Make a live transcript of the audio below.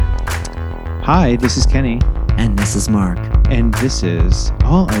Hi, this is Kenny. And this is Mark. And this is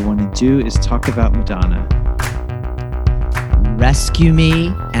All I Want to Do is Talk About Madonna. Rescue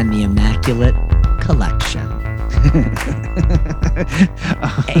Me and the Immaculate Collection.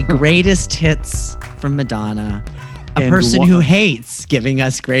 A greatest hits from Madonna. A person who hates giving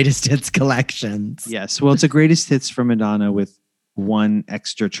us greatest hits collections. Yes, well, it's a greatest hits from Madonna with one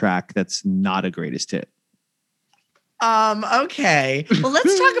extra track that's not a greatest hit. Okay. Well,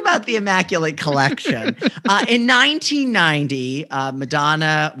 let's talk about the Immaculate Collection. In 1990,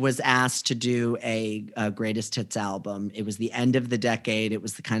 Madonna was asked to do a greatest hits album. It was the end of the decade. It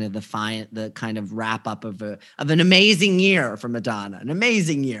was the kind of wrap up of an amazing year for Madonna, an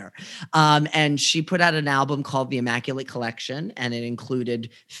amazing year. And she put out an album called the Immaculate Collection, and it included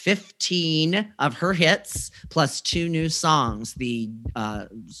 15 of her hits plus 2 new songs. The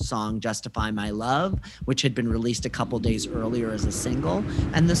song "Justify My Love," which had been released a couple days earlier as a single,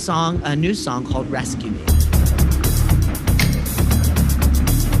 and a new song called "Rescue Me."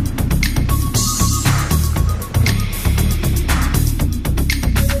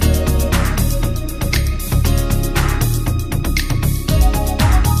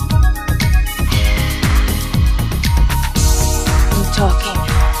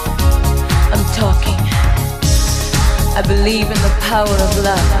 I'm talking. I believe in the power of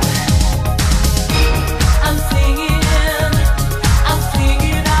love.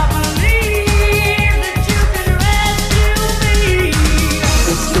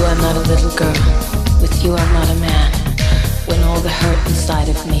 I'm not a little girl. With you, I'm not a man. When all the hurt inside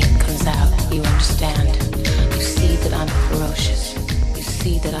of me comes out, you understand. You see that I'm ferocious. You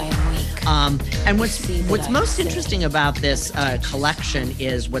see that I am weak. And what's most interesting about this collection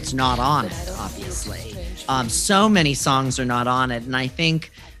is what's not on it, obviously. So many songs are not on it. And I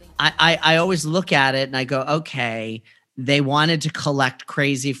think I always look at it and I go, okay, they wanted to collect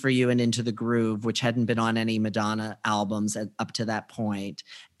Crazy for You and Into the Groove, which hadn't been on any Madonna albums up to that point.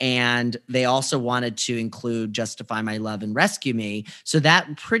 And they also wanted to include Justify My Love and Rescue Me. So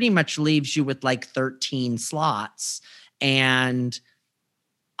that pretty much leaves you with like 13 slots. And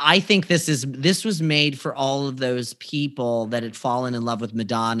I think this was made for all of those people that had fallen in love with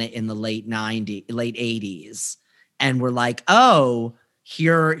Madonna in the late 80s. And were like, oh,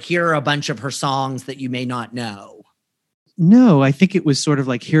 here are a bunch of her songs that you may not know. No, I think it was sort of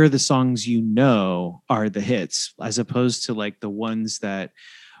like, here are the songs you know are the hits, as opposed to like the ones that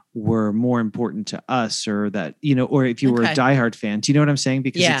were more important to us, or that, or if you were a diehard fan. Do you know what I'm saying?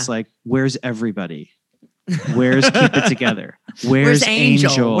 Because it's like, where's everybody? Where's Keep It Together? Where's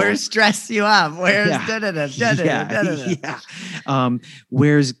Angel? Where's Dress You Up? Where's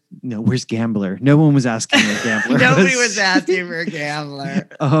Where's Gambler? No one was asking for Gambler. Nobody was asking for a Gambler.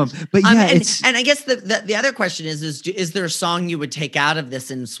 But yeah, and I guess the other question is there a song you would take out of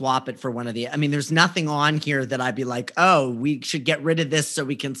this and swap it for one of the? I mean, there's nothing on here that I'd be like, oh, we should get rid of this so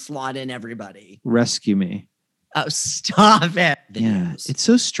we can slot in everybody. Rescue Me. Oh, stop it. It's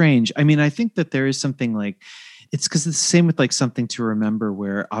so strange. I mean, I think that there is something like, it's because it's the same with like Something to Remember,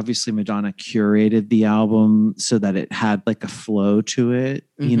 where obviously Madonna curated the album so that it had like a flow to it,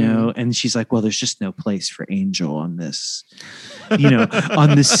 and she's like, well, there's just no place for Angel on this,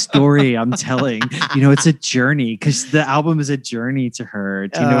 on this story I'm telling. It's a journey, because the album is a journey to her.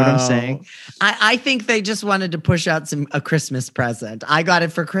 Do you know what I'm saying? I think they just wanted to push out a Christmas present. I got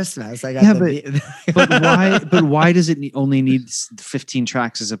it for Christmas. I got but why does it only need 15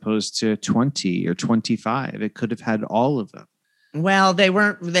 tracks as opposed to 20 or 25? It could have had all of them. Well, they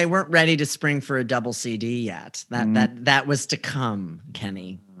weren't ready to spring for a double CD yet. That was to come,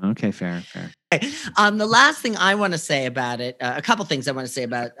 Kenny. Okay, fair. Okay. The last thing I want to say about it, a couple things I want to say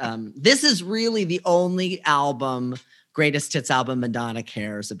about this is really the only greatest hits album Madonna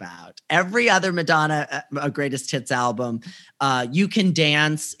cares about. Every other Madonna greatest hits album, You Can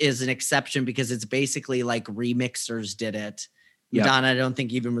Dance is an exception because it's basically like remixers did it. Yep. Madonna, I don't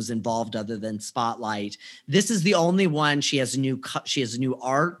think even was involved other than Spotlight. This is the only one. She has new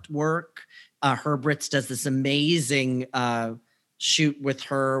artwork. Herbert's does this amazing shoot with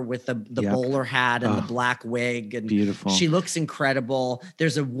her with the bowler hat and the black wig, and beautiful. She looks incredible.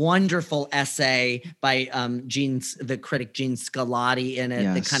 There's a wonderful essay by the critic Gene Scarlatti in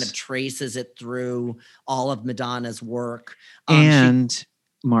it that kind of traces it through all of Madonna's work. And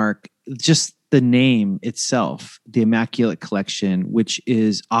Mark, just the name itself, the Immaculate Collection, which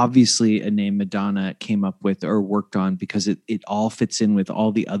is obviously a name Madonna came up with or worked on because it all fits in with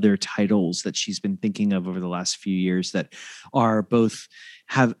all the other titles that she's been thinking of over the last few years that are both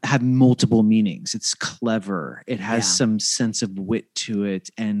have multiple meanings. It's clever. It has some sense of wit to it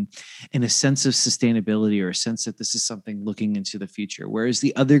and a sense of sustainability or a sense that this is something looking into the future. Whereas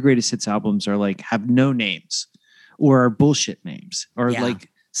the other greatest hits albums are like have no names or are bullshit names or like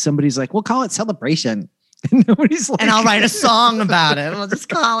somebody's like, we'll call it Celebration. And nobody's like, and I'll write a song about it. We'll just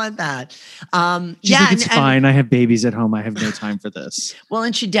call it that. She's like, it's fine. I have babies at home. I have no time for this. Well,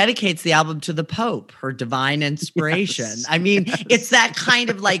 and she dedicates the album to the Pope, her divine inspiration. Yes. I mean, it's that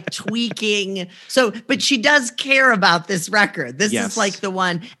kind of like tweaking. So, but she does care about this record. This is like the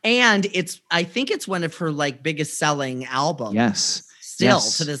one, and I think it's one of her like biggest selling albums. Yes. Still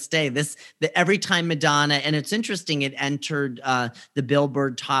to this day, every time Madonna, and it's interesting, it entered the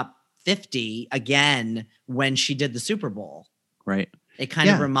Billboard Top 50 again when she did the Super Bowl. Right. It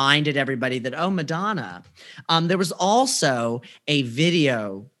kind of reminded everybody that, oh, Madonna. There was also a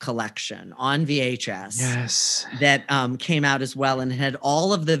video collection on VHS that came out as well and had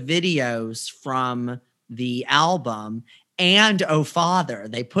all of the videos from the album. And Oh Father.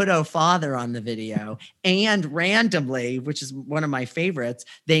 They put Oh Father on the video. And randomly, which is one of my favorites,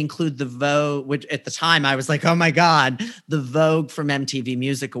 they include the Vogue, which at the time I was like, oh my God, the Vogue from MTV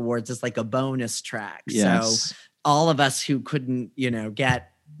Music Awards is like a bonus track. Yes. So all of us who couldn't,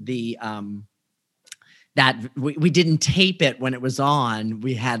 get the that we didn't tape it when it was on,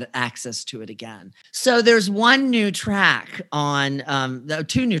 we had access to it again. So there's one new track on,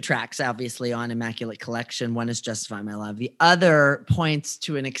 two new tracks, obviously, on Immaculate Collection. One is Justify My Love. The other points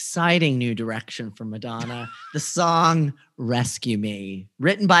to an exciting new direction for Madonna, the song Rescue Me,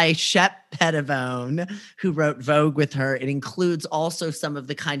 written by Shep Pettibone, who wrote Vogue with her. It includes also some of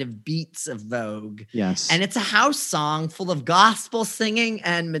the kind of beats of Vogue. Yes. And it's a house song full of gospel singing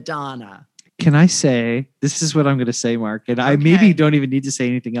and Madonna. Can I say, this is what I'm going to say, Mark, and I maybe don't even need to say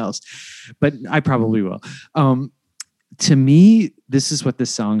anything else, but I probably will. To me, this is what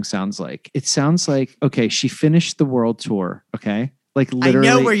this song sounds like. It sounds like, okay, she finished the world tour, okay? Like literally.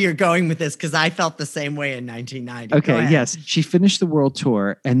 I know where you're going with this because I felt the same way in 1990. Okay, yes. She finished the world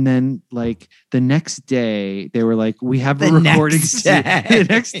tour and then like the next day they were like, we have a recording studio. The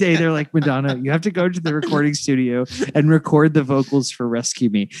next day they're like, Madonna, you have to go to the recording studio and record the vocals for Rescue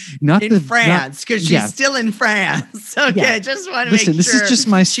Me. Not in France, because she's still in France. Okay, just want to make sure. This is just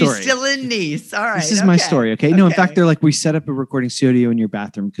my story. She's still in Nice. All right. This is my story, okay? No, in fact, they're like, we set up a recording studio in your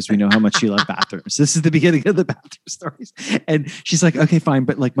bathroom because we know how much you love bathrooms. This is the beginning of the bathroom stories. And she's like, okay, fine,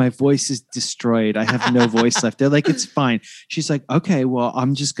 but like my voice is destroyed. I have no voice left. They're like, it's fine. She's like, okay, well,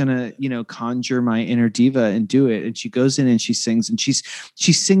 I'm just gonna, conjure my inner diva and do it. And she goes in and she sings and she's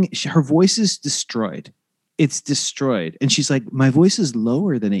singing. Her voice is destroyed. It's destroyed. And she's like, my voice is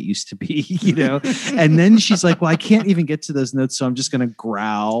lower than it used to be, And then she's like, well, I can't even get to those notes, so I'm just gonna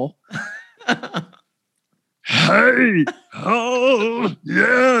growl. Hey, oh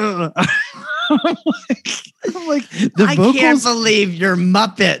yeah. I'm like I can't believe your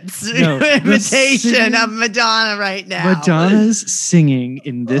Muppets imitation of Madonna right now. Madonna's singing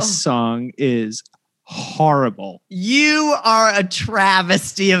in this song is horrible. You are a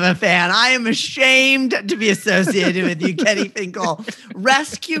travesty of a fan. I am ashamed to be associated with you, Kenny Finkel.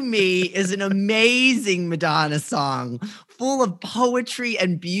 Rescue Me is an amazing Madonna song, full of poetry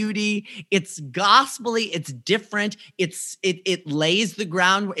and beauty. It's gospel-y, it's different. It lays the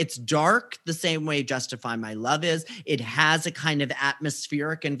ground. It's dark the same way Justify My Love is. It has a kind of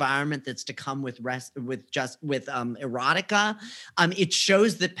atmospheric environment that's to come with erotica. It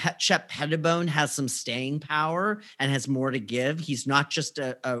shows that Shep Pettibone has some staying power and has more to give. He's not just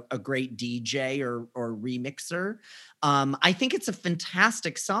a great DJ or remixer. I think it's a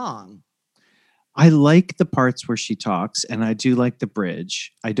fantastic song. I like the parts where she talks, and I do like the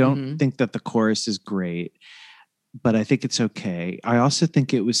bridge. I don't think that the chorus is great, but I think it's okay. I also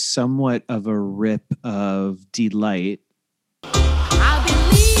think it was somewhat of a rip of Delight. I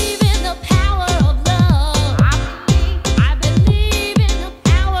believe in the power of love. I believe in the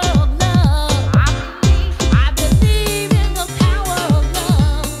power of love. I believe in the power of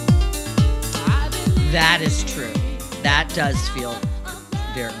love. That is true. That does feel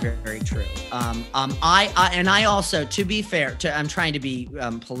very, very, very true. I also, to be fair, I'm trying to be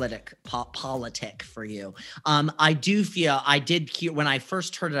politic for you. I do feel I did hear when I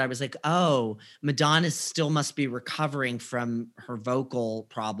first heard it, I was like, oh, Madonna still must be recovering from her vocal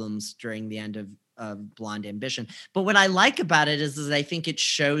problems during the end Blonde Ambition. But what I like about it is I think it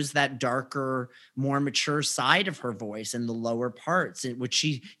shows that darker, more mature side of her voice in the lower parts, which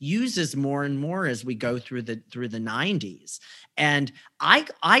she uses more and more as we go through the 90s. And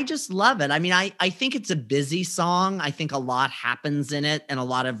I just love it. I mean, I think it's a busy song. I think a lot happens in it, and a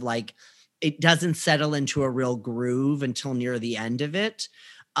lot of like, it doesn't settle into a real groove until near the end of it.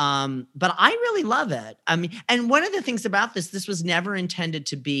 But I really love it. I mean, and one of the things about this was never intended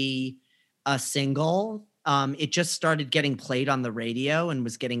to be a single. It just started getting played on the radio and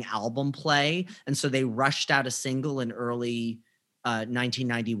was getting album play. And so they rushed out a single in early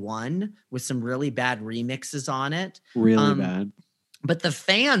 1991 with some really bad remixes on it. Really bad. But the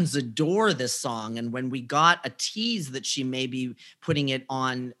fans adore this song. And when we got a tease that she may be putting it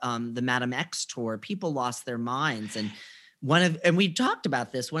on the Madame X tour, people lost their minds. And we talked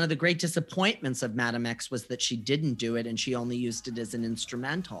about this. One of the great disappointments of Madame X was that she didn't do it, and she only used it as an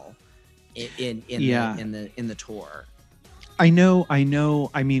instrumental in the tour. I know.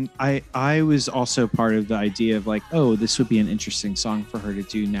 I mean, I was also part of the idea of like, oh, this would be an interesting song for her to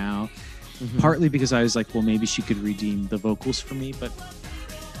do now. Mm-hmm. Partly because I was like, well, maybe she could redeem the vocals for me, but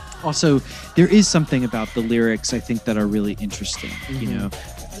also there is something about the lyrics I think that are really interesting. Mm-hmm. You know,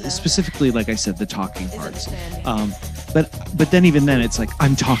 specifically, like I said, the talking parts. But then even then, it's like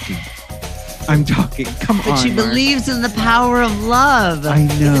I'm talking. Come on. But she believes in the power of love. I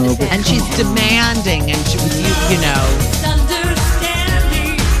know, and she's demanding, and she, you know.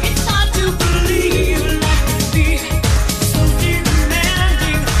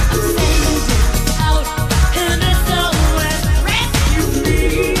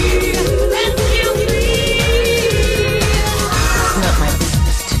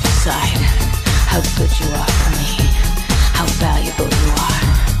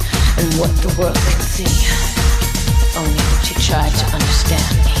 What the world can see, only that you try to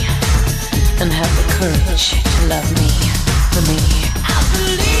understand me and have the courage to love me for me. I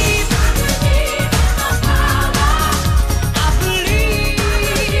believe in my power. I believe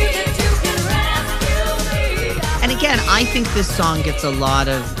that you can rescue me. And again, I think this song gets a lot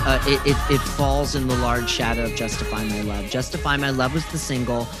of, it falls in the large shadow of Justify My Love. Justify My Love was the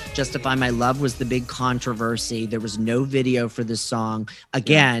single. Justify My Love was the big controversy. There was no video for this song.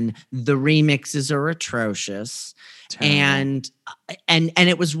 Again, the remixes are atrocious. Terrible. And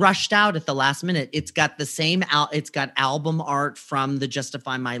it was rushed out at the last minute. It's got the same, it's got album art from the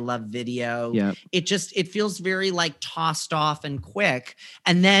Justify My Love video. Yep. It feels very like tossed off and quick.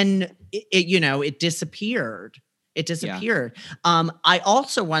 And then, it disappeared. It disappeared. Yeah. I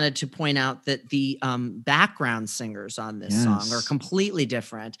also wanted to point out that the background singers on this song are completely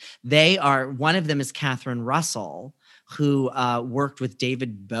different. One of them is Catherine Russell, who worked with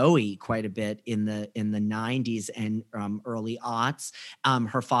David Bowie quite a bit in the 90s and early aughts.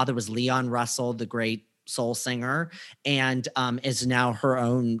 Her father was Leon Russell, the great soul singer, and is now her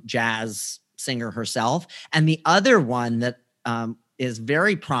own jazz singer herself. And the other one that is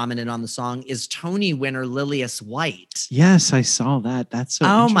very prominent on the song is Tony winner Lilias White. Yes, I saw that. That's so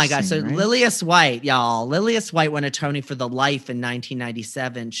oh my God. So right? Lilias White, y'all. Lilias White won a Tony for The Life in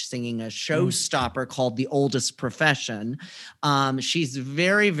 1997, singing a showstopper called The Oldest Profession. She's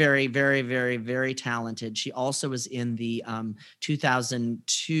very, very, very, very, very talented. She also was in the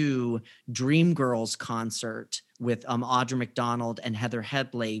 2002 Dreamgirls concert with Audra McDonald and Heather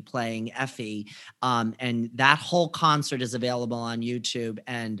Headley playing Effie. And that whole concert is available on YouTube,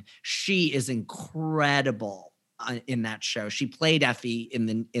 and she is incredible in that show. She played Effie in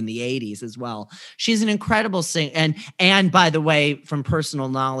the 80s as well. She's an incredible singer. And by the way, from personal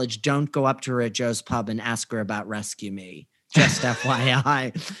knowledge, don't go up to her at Joe's Pub and ask her about Rescue Me. Just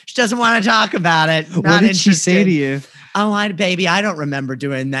FYI. She doesn't want to talk about it. Not what did interested. She say to you? Oh, baby, I don't remember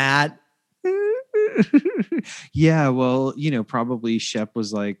doing that. Yeah, well, probably Shep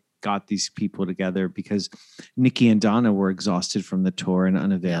was like, got these people together because Nikki and Donna were exhausted from the tour and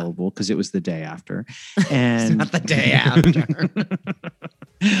unavailable because it was the day after. And it's not the day after.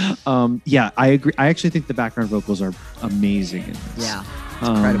 Yeah, I agree. I actually think the background vocals are amazing in this. Yeah, it's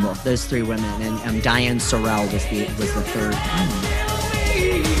incredible. Those three women, and Diane Sorrell was the third.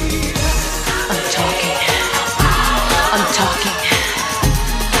 I'm talking.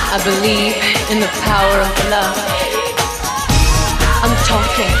 I believe in the power of love. I'm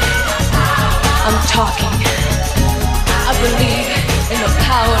talking. I believe in the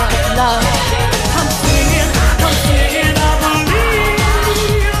power of love. I'm singing, I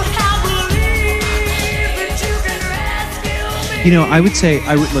believe that you can rescue me. I would say,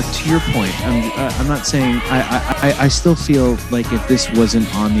 I would look to your point. I'm not saying, I still feel like if this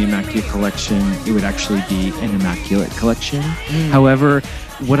wasn't on the Immaculate collection, it would actually be an Immaculate collection. However,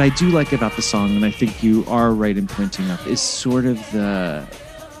 what I do like about the song, and I think you are right in pointing up, is sort of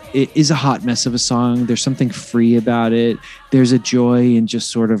it is a hot mess of a song. There's something free about it. There's a joy in just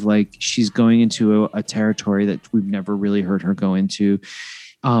sort of like she's going into a territory that we've never really heard her go into.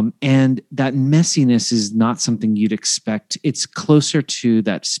 And that messiness is not something you'd expect. It's closer to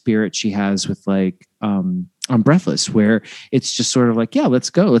that spirit she has with like on Breathless, where it's just sort of like, yeah, let's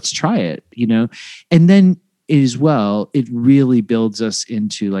go, let's try it, And then as well, it really builds us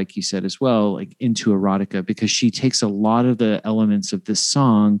into, like you said as well, like into erotica, because she takes a lot of the elements of this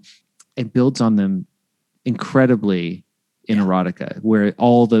song and builds on them incredibly in erotica, where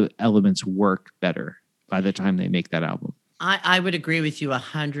all the elements work better by the time they make that album. I would agree with you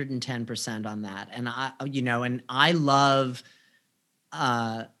 110% on that. And I love,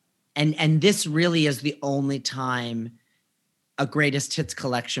 and this really is the only time a greatest hits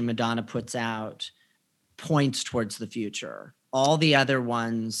collection Madonna puts out points towards the future. All the other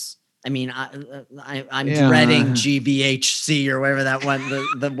ones, I mean, I'm dreading GVHC or whatever that one,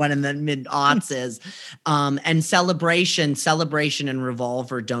 the one in the mid-aughts is. And Celebration and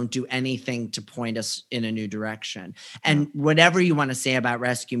Revolver don't do anything to point us in a new direction. And whatever you want to say about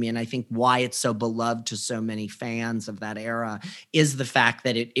Rescue Me, and I think why it's so beloved to so many fans of that era, is the fact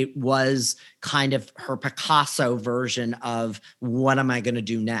that it was kind of her Picasso version of what am I going to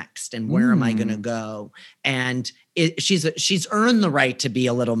do next and where am I going to go? And she's earned the right to be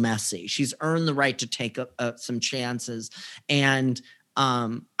a little messy. She's earned the right to take some chances. And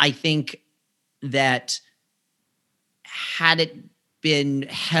I think that had it been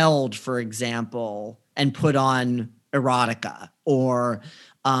held, for example, and put on erotica, or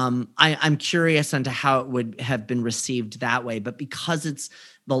I'm curious into how it would have been received that way. But because it's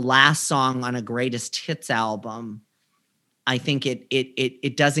the last song on a greatest hits album, I think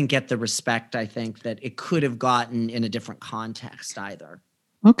it doesn't get the respect, I think, that it could have gotten in a different context either.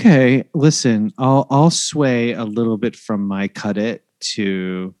 Okay, listen, I'll sway a little bit from my cut it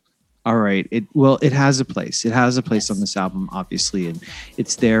to, all right, it has a place. It has a place on this album, obviously, and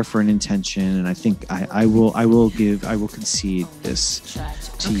it's there for an intention. And I think I will concede this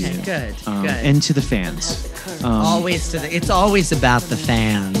to you. Good. And to the fans. It's always about the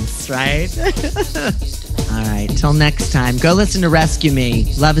fans, right? All right, till next time. Go listen to Rescue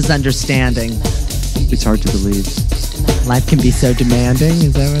Me. Love is understanding. It's hard to believe. Life can be so demanding.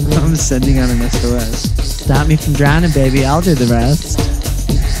 Is that what I'm sending out an SOS. Stop me from drowning, baby. I'll do the rest.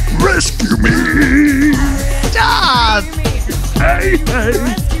 Rescue me! Stop! Hey!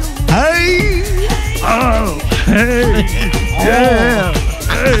 Hey! Oh! Hey! Yeah!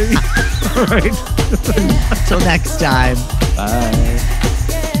 Hey! All right. Till next time. Bye.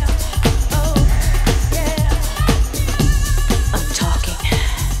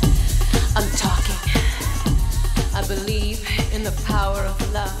 I believe in the power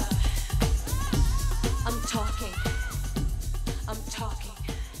of love. I'm talking.